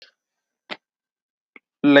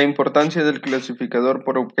La importancia del clasificador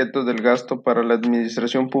por objeto del gasto para la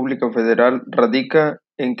Administración Pública Federal radica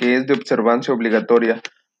en que es de observancia obligatoria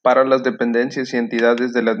para las dependencias y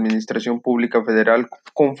entidades de la Administración Pública Federal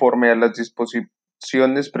conforme a las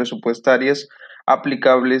disposiciones presupuestarias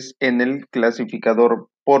aplicables en el clasificador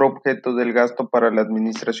por objeto del gasto para la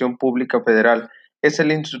Administración Pública Federal. Es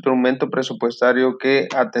el instrumento presupuestario que,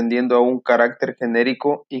 atendiendo a un carácter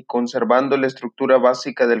genérico y conservando la estructura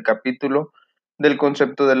básica del capítulo, del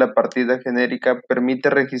concepto de la partida genérica, permite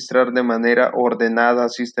registrar de manera ordenada,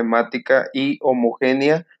 sistemática y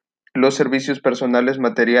homogénea los servicios personales,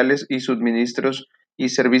 materiales y suministros y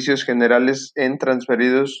servicios generales en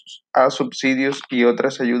transferidos a subsidios y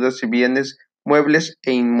otras ayudas y bienes muebles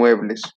e inmuebles.